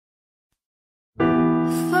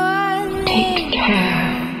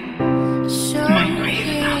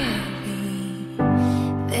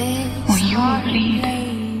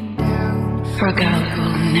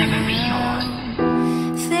never be yours.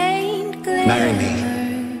 Marry me,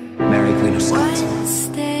 Mary Queen of Scots,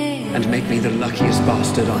 and make me the luckiest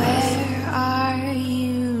bastard on earth. I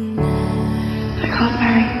can't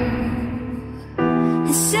marry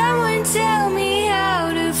you. Someone tell me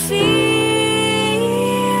how to feel.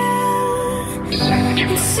 Say that you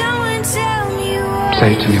love me. Someone tell me what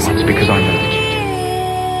Say it to me once, because I know that you do.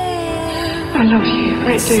 I love you, I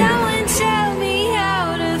do. Someone tell me how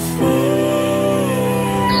to feel.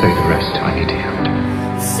 Say the rest, I need to hear it.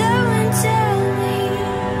 Someone tell me.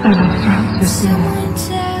 I love Francis more. Someone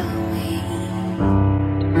tell me.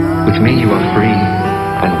 With me you are free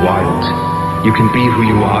and wild. You can be who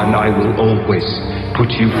you are, and I will always put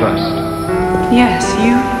you first. Yes,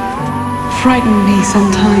 you frighten me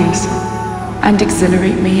sometimes, and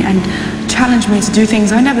exhilarate me, and challenge me to do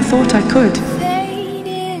things I never thought I could.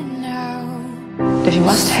 Fading out If you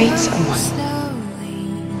must hate someone,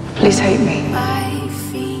 slowly. please hate me. My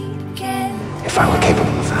feet get If I were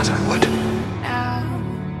capable of that, I would. out.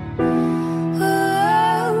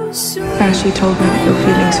 Oh, sweet First you told me that your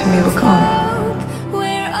feelings for me were gone.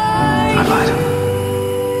 where are I lied.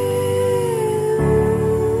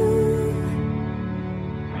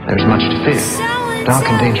 There is much to fear. Dark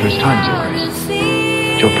and dangerous times, Your Grace.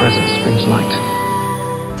 Your presence brings light.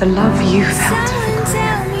 The love you felt for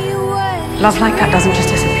Gloria. Love like that doesn't just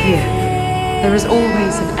disappear. There is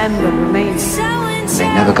always an ember remaining. They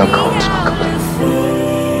never go cold, Uncle.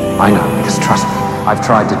 I know, because trust me, I've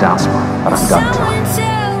tried to douse one, but I'm done trying.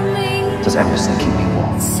 Does embers they keep me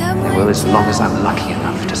warm? They will as long as I'm lucky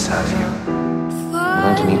enough to serve you.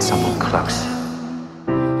 I'm going to need someone close.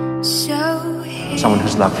 Someone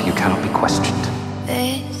whose love for you cannot be questioned.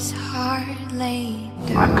 This heart laid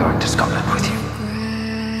I'm going to Scotland with you.